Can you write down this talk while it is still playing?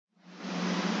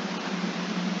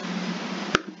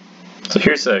So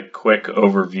here's a quick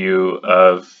overview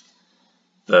of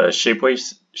the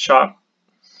Shapeways shop.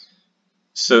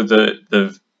 So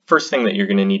the first thing that you're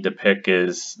going to need to pick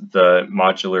is the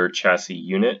modular chassis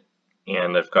unit,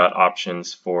 and I've got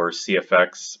options for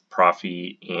CFX,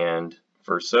 Profi, and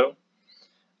Verso.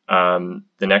 The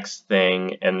next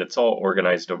thing, and it's all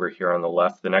organized over here on the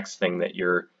left, the next thing that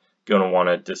you're going to want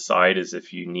to decide is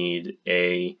if you need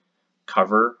a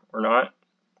cover or not.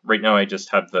 Right now I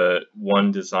just have the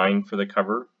one design for the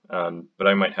cover, but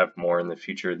I might have more in the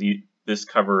future. This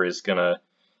cover is going to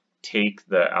take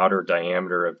the outer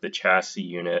diameter of the chassis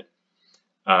unit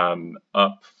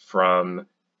up from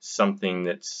something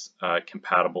that's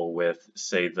compatible with,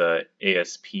 say, the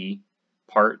ASP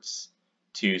parts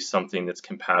to something that's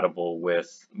compatible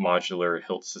with modular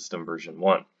hilt system version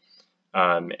 1.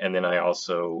 And then I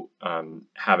also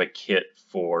have a kit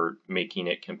for making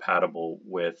it compatible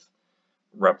with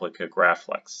replica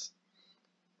Graflex.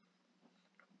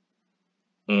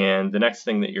 And the next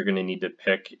thing that you're going to need to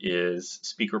pick is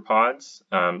speaker pods.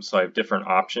 So I have different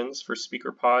options for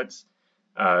speaker pods.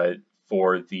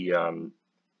 For the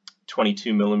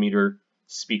 22 millimeter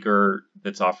speaker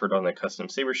that's offered on the Custom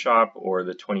Saber Shop, or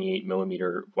the 28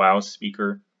 millimeter WOW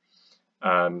speaker,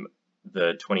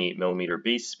 the 28 millimeter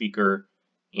bass speaker,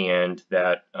 and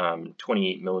that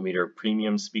 28 millimeter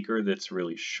premium speaker that's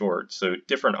really short. So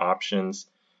different options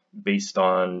based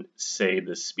on, say,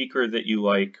 the speaker that you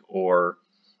like, or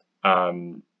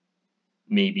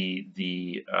maybe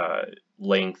the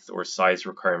length or size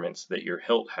requirements that your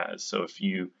hilt has. So if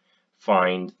you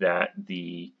find that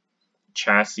the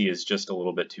chassis is just a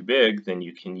little bit too big, then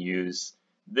you can use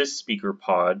this speaker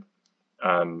pod,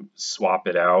 swap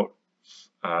it out,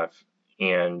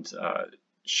 and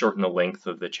shorten the length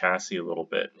of the chassis a little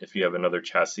bit. If you have another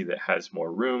chassis that has more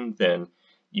room, then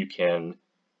you can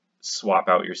swap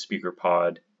out your speaker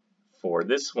pod for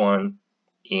this one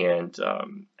and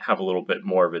have a little bit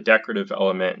more of a decorative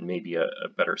element and maybe a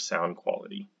better sound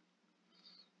quality.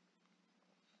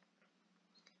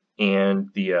 And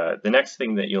the next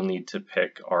thing that you'll need to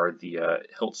pick are the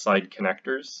hilt side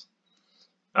connectors.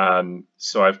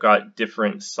 So I've got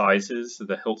different sizes of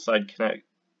the hilt side connectors.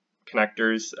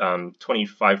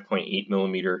 25.8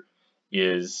 millimeter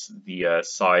is the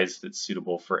size that's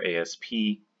suitable for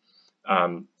ASP.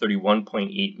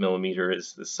 31.8 millimeter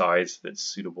is the size that's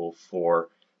suitable for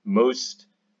most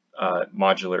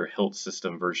modular hilt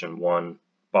system version 1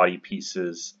 body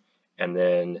pieces, and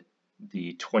then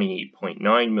the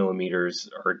 28.9 millimeters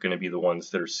are going to be the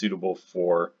ones that are suitable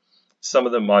for some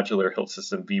of the modular hilt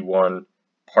system V1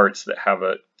 parts that have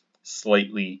a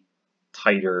slightly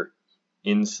tighter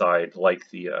inside, like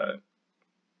the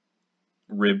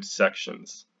ribbed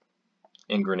sections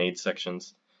and grenade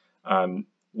sections.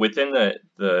 Within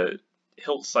the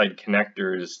hilt side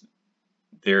connectors,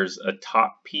 there's a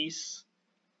top piece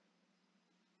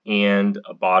and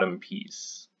a bottom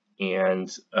piece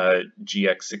and a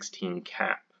GX16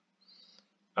 cap.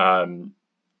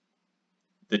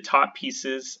 The top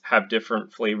pieces have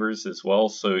different flavors as well,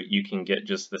 so you can get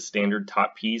just the standard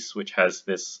top piece, which has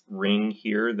this ring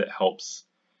here that helps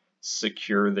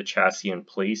secure the chassis in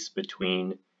place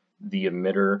between the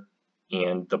emitter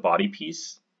and the body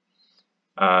piece.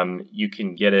 You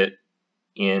can get it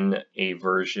in a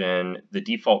version, the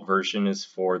default version is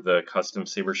for the Custom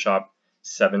Saber Shop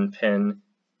 7-pin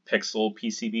pixel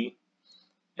PCB,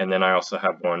 and then I also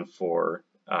have one for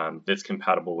that's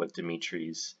compatible with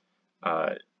Dimitri's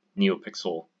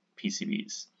NeoPixel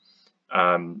PCBs.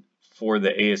 For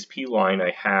the ASP line,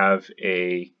 I have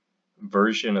a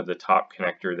version of the top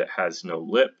connector that has no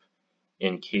lip,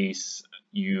 in case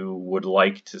you would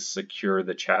like to secure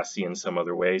the chassis in some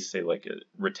other way, say like a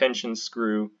retention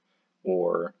screw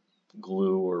or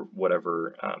glue or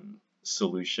whatever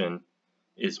solution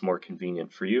is more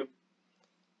convenient for you.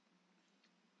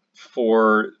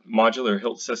 For modular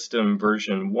hilt system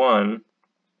version 1,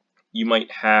 you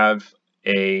might have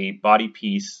a body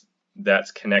piece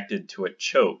that's connected to a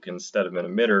choke instead of an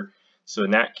emitter. So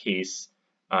in that case,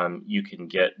 you can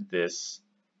get this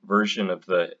version of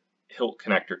the hilt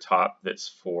connector top that's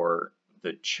for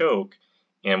the choke,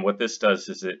 and what this does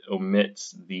is it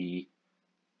omits the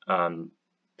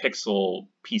pixel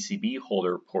PCB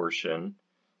holder portion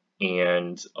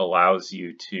and allows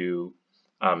you to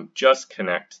just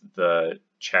connect the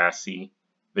chassis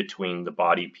between the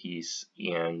body piece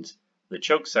and the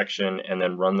choke section, and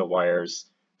then run the wires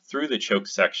through the choke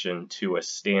section to a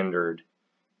standard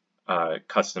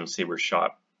Custom Saber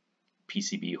Shop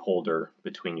PCB holder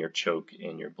between your choke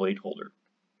and your blade holder.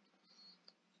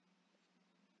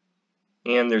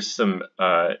 And there's some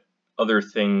other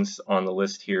things on the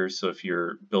list here. So if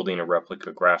you're building a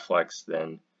replica Graflex,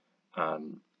 then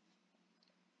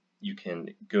you can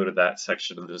go to that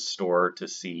section of the store to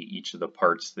see each of the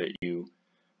parts that you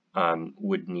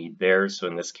would need there. So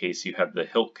in this case, you have the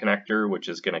hilt connector, which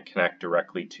is going to connect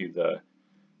directly to the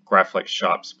Graflex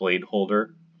Shop's blade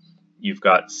holder. You've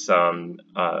got some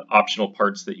optional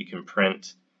parts that you can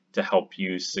print to help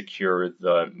you secure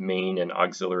the main and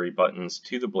auxiliary buttons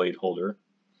to the blade holder.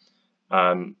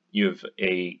 You have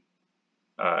a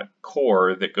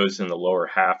core that goes in the lower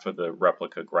half of the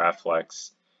replica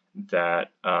Graflex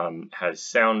that has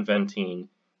sound venting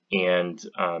and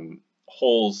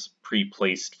holes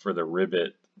pre-placed for the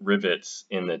rivets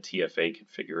in the TFA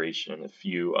configuration. If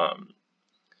you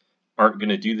aren't going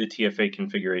to do the TFA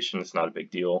configuration, it's not a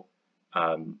big deal.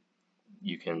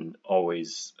 You can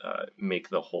always make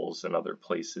the holes in other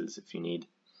places if you need.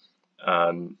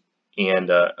 And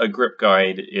a grip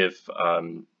guide if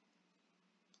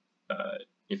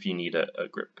you need a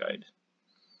grip guide.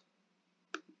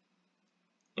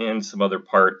 And some other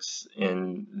parts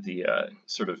in the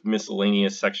sort of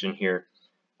miscellaneous section here.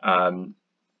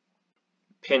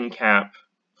 Pin cap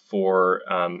for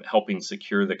helping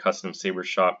secure the custom Saber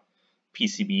Shop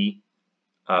PCB,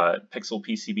 pixel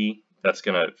PCB. That's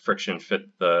going to friction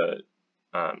fit the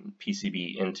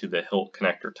PCB into the hilt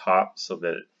connector top so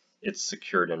that it's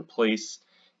secured in place.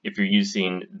 If you're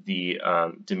using the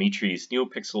Dimitri's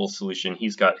NeoPixel solution,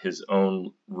 he's got his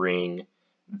own ring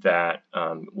that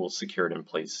will secure it in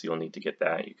place, so you'll need to get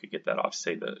that. You could get that off,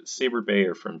 say, the Saber Bay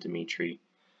or from Dimitri.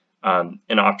 An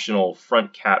optional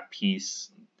front cap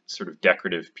piece, sort of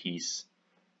decorative piece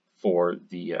for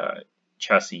the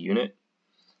chassis unit.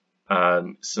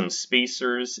 Some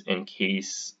spacers in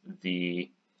case the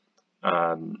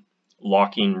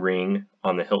locking ring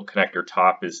on the hilt connector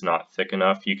top is not thick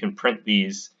enough. You can print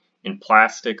these in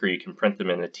plastic or you can print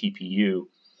them in a TPU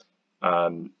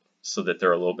so that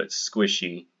they're a little bit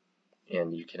squishy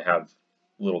and you can have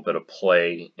a little bit of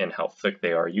play in how thick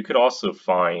they are. You could also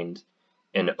find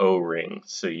an O-ring,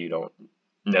 so you don't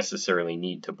necessarily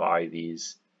need to buy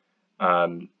these.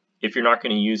 If you're not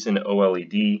going to use an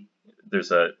OLED,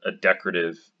 there's a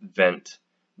decorative vent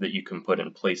that you can put in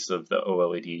place of the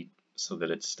OLED so that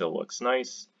it still looks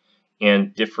nice,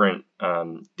 and different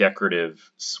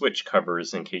decorative switch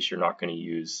covers in case you're not going to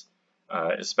use,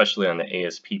 especially on the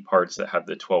ASP parts that have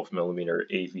the 12mm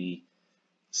AV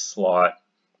slot.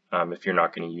 If you're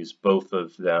not going to use both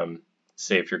of them,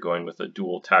 say if you're going with a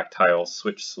dual tactile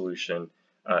switch solution,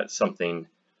 something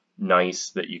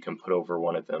nice that you can put over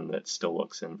one of them that still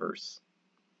looks inverse.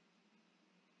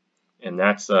 And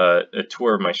that's a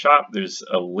tour of my shop. There's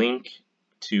a link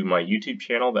to my YouTube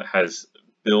channel that has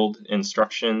build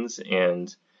instructions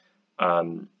and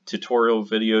tutorial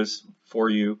videos for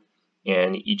you,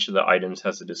 and each of the items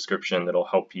has a description that'll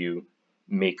help you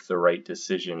make the right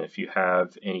decision. If you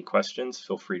have any questions,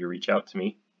 feel free to reach out to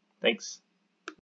me. Thanks.